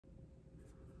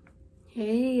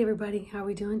Hey everybody, how are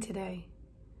we doing today?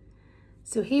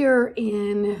 So here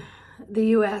in the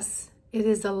US, it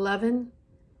is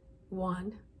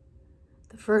 11/1,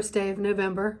 the first day of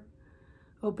November,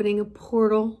 opening a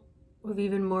portal of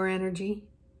even more energy.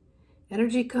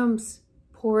 Energy comes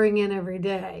pouring in every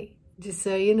day, just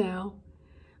so you know,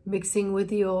 mixing with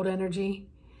the old energy,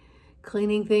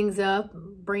 cleaning things up,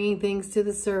 bringing things to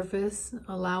the surface,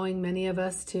 allowing many of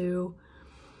us to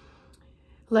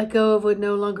let go of what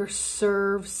no longer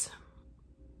serves.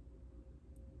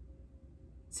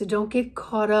 So don't get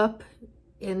caught up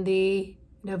in the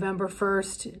November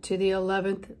 1st to the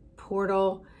 11th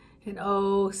portal and,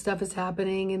 oh, stuff is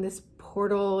happening in this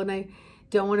portal and I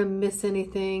don't want to miss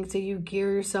anything. So you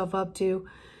gear yourself up to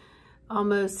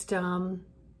almost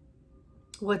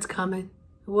what's coming,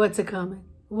 what's a coming,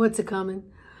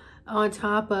 on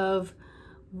top of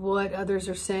what others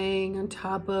are saying, on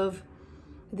top of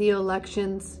the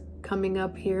elections coming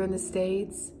up here in the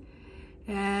States.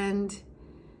 And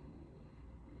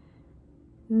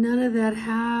none of that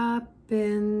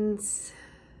happens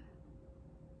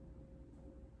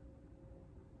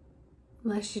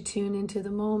unless you tune into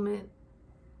the moment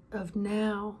of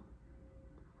now,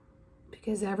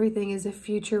 because everything is a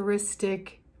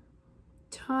futuristic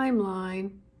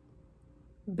timeline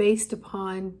based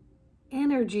upon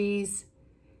energies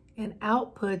and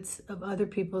outputs of other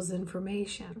people's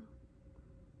information.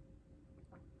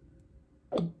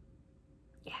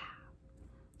 Yeah.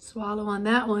 Swallow on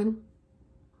that one.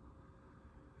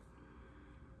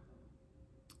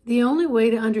 The only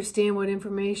way to understand what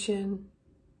information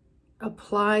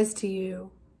applies to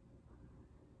you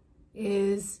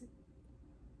is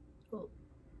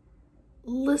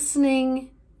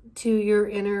listening to your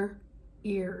inner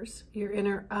ears, your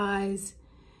inner eyes,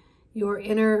 your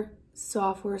inner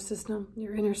software system,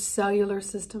 your inner cellular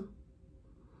system.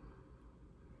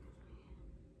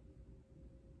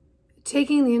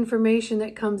 Taking the information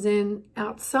that comes in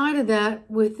outside of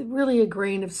that with really a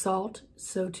grain of salt,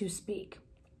 so to speak.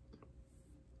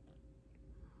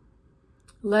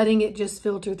 Letting it just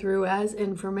filter through as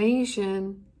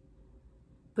information,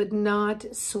 but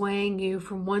not swaying you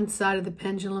from one side of the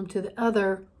pendulum to the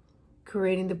other,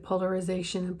 creating the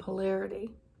polarization and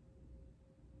polarity.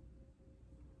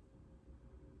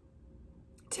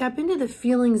 Tap into the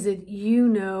feelings that you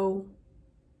know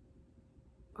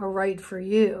are right for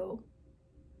you.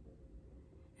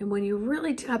 And when you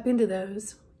really tap into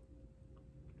those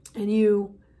and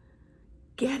you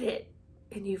get it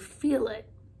and you feel it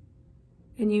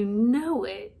and you know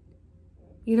it,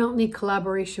 you don't need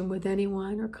collaboration with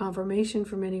anyone or confirmation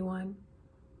from anyone.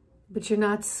 But you're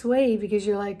not swayed because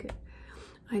you're like,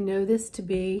 I know this to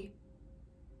be,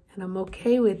 and I'm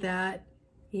okay with that,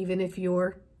 even if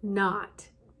you're not.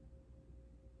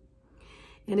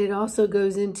 And it also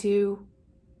goes into,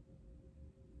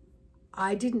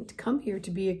 I didn't come here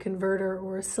to be a converter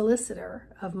or a solicitor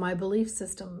of my belief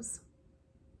systems.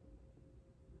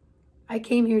 I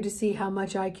came here to see how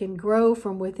much I can grow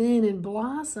from within and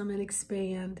blossom and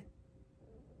expand.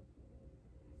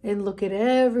 And look at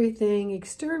everything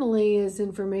externally as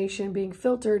information being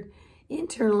filtered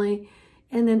internally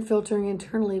and then filtering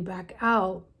internally back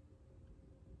out.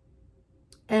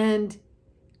 And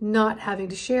not having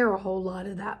to share a whole lot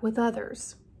of that with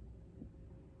others.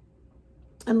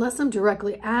 Unless I'm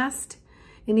directly asked,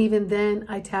 and even then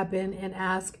I tap in and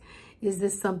ask, is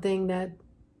this something that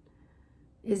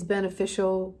is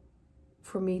beneficial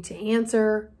for me to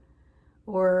answer?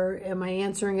 Or am I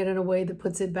answering it in a way that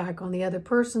puts it back on the other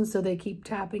person so they keep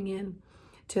tapping in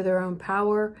to their own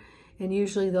power? And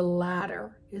usually the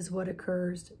latter is what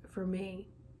occurs for me.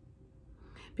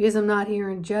 Because I'm not here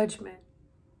in judgment.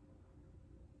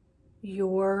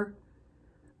 Your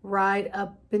ride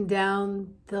up and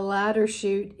down the ladder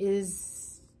chute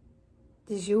is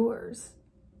yours.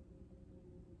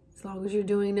 As long as you're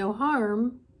doing no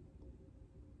harm.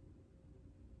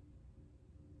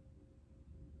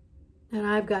 And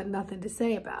I've got nothing to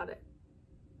say about it.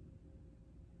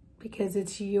 Because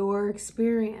it's your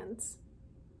experience.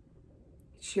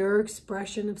 It's your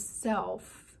expression of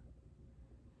self.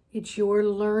 It's your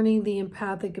learning the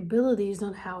empathic abilities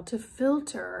on how to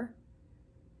filter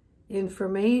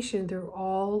information through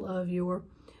all of your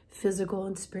physical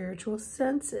and spiritual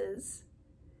senses.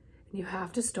 And you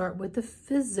have to start with the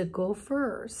physical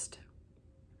first.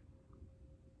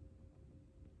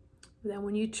 Then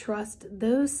when you trust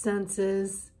those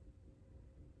senses,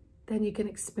 then you can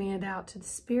expand out to the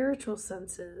spiritual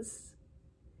senses.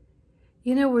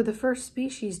 You know, we're the first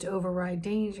species to override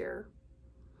danger.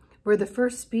 We're the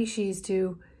first species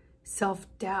to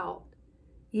self-doubt.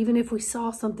 Even if we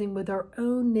saw something with our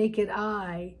own naked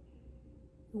eye,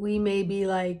 we may be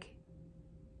like,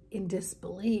 in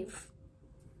disbelief.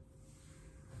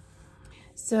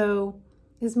 So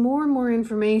as more and more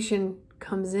information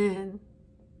comes in,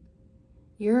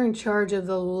 you're in charge of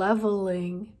the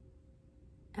leveling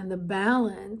and the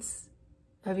balance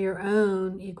of your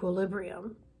own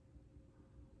equilibrium.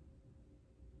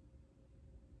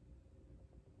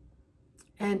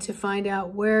 And to find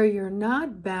out where you're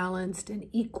not balanced and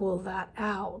equal that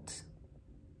out.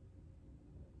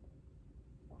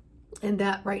 And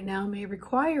that right now may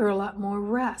require a lot more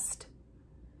rest,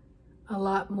 a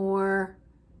lot more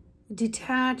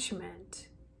detachment.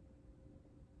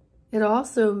 It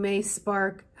also may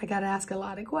spark, I got to ask a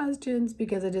lot of questions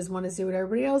because I just want to see what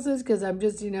everybody else is, because I'm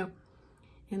just, and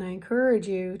I encourage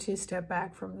you to step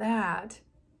back from that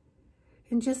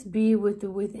and just be with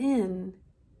the within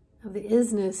of the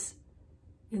isness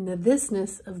and the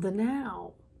thisness of the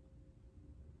now.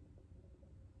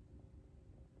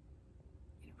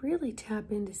 And really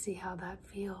tap in to see how that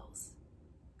feels.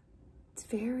 It's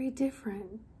very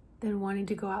different than wanting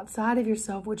to go outside of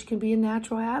yourself, which can be a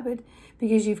natural habit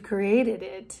because you've created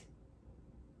it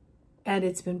and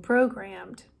it's been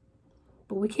programmed.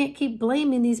 But we can't keep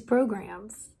blaming these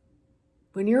programs.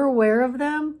 When you're aware of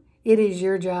them, it is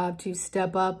your job to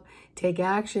step up, take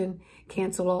action,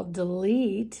 cancel, alt,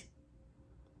 delete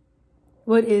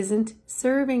what isn't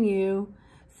serving you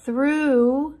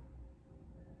through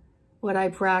what I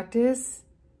practice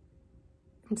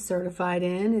and certified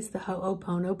in is the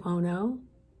Ho'oponopono.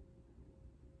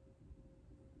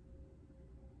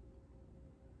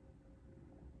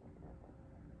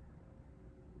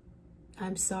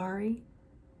 I'm sorry.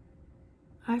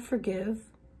 I forgive.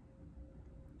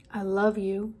 I love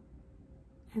you.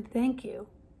 And thank you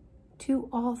to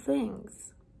all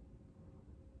things.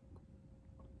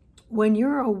 When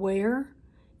you're aware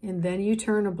and then you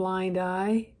turn a blind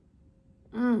eye,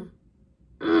 that's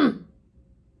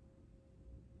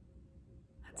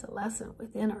a lesson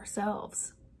within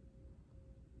ourselves.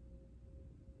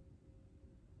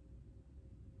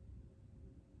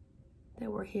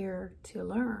 That we're here to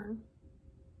learn.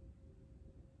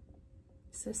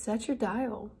 So set your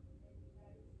dial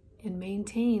and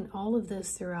maintain all of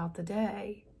this throughout the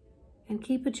day and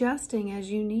keep adjusting as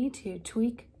you need to.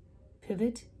 Tweak,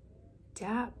 pivot,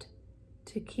 adapt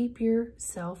to keep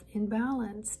yourself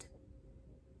imbalanced.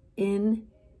 In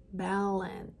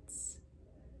balance,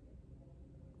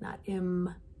 not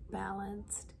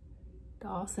imbalanced. It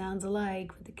all sounds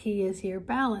alike, but the key is here.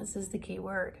 Balance is the key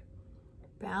word.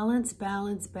 Balance,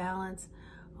 balance, balance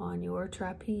on your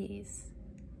trapeze.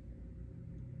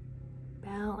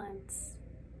 Balance.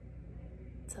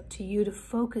 It's up to you to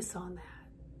focus on that.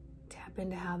 Tap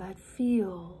into how that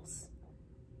feels.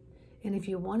 And if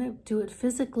you want to do it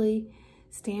physically,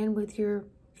 stand with your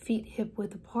feet hip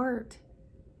width apart.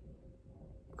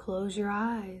 Close your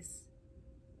eyes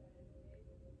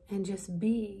and just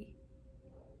be.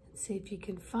 And see if you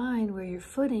can find where your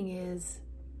footing is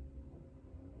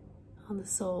on the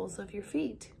soles of your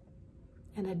feet.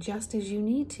 And adjust as you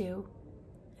need to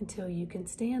until you can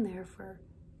stand there for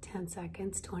 10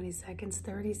 seconds, 20 seconds,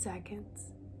 30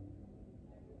 seconds.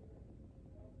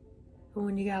 But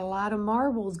when you got a lot of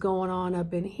marbles going on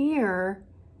up in here,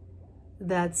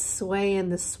 that's swaying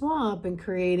the swamp and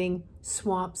creating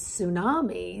swamp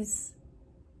tsunamis,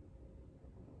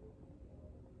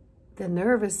 the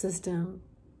nervous system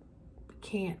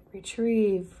can't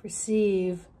retrieve,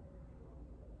 receive,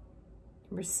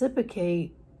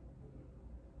 reciprocate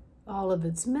all of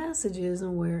its messages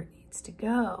and where it needs to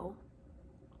go,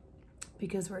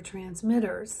 because we're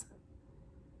transmitters.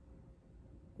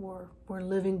 We're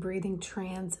living, breathing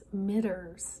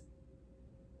transmitters.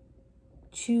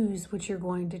 Choose what you're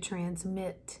going to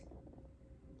transmit.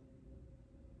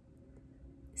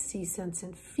 See, sense,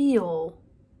 and feel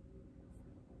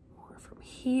more from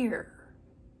here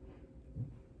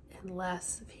and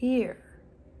less of here.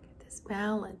 Get this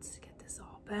balance, get this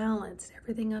all balanced,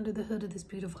 everything under the hood of this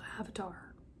beautiful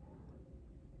avatar.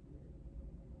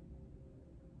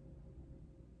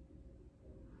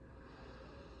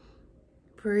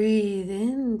 Breathe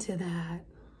into that.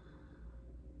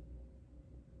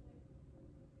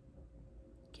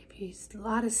 Give you a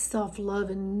lot of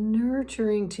self-love and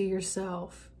nurturing to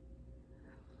yourself.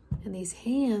 And these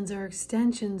hands are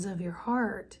extensions of your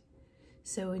heart.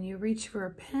 So when you reach for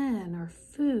a pen or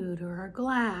food or a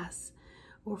glass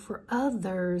or for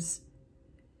others,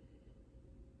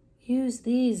 use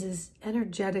these as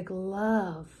energetic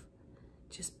love,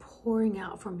 just pouring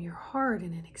out from your heart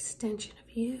in an extension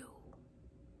of you.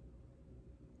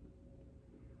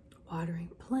 Watering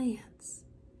plants,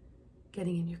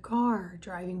 getting in your car,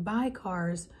 driving by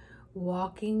cars,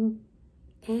 walking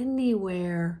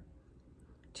anywhere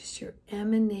Just you're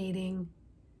emanating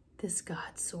this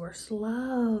God source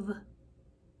love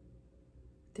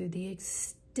through the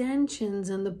extensions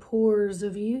and the pores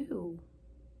of you.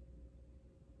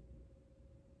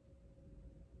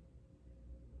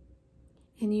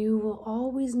 And you will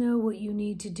always know what you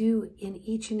need to do in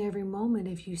each and every moment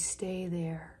if you stay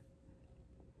there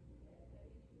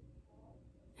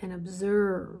and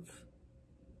observe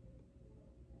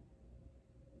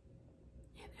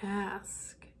and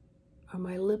ask, are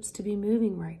my lips to be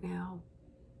moving right now?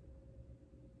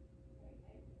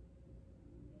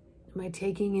 Am I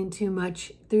taking in too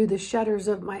much through the shutters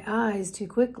of my eyes too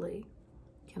quickly?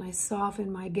 Can I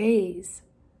soften my gaze?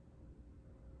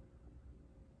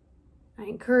 I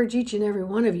encourage each and every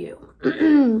one of you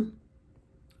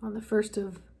on the 1st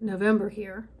of November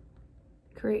here,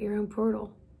 create your own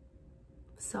portal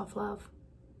of self-love.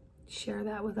 Share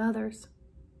that with others.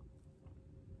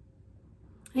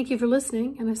 Thank you for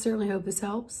listening, and I certainly hope this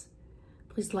helps.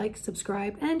 Please like,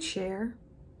 subscribe, and share.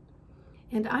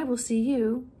 And I will see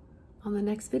you on the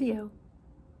next video.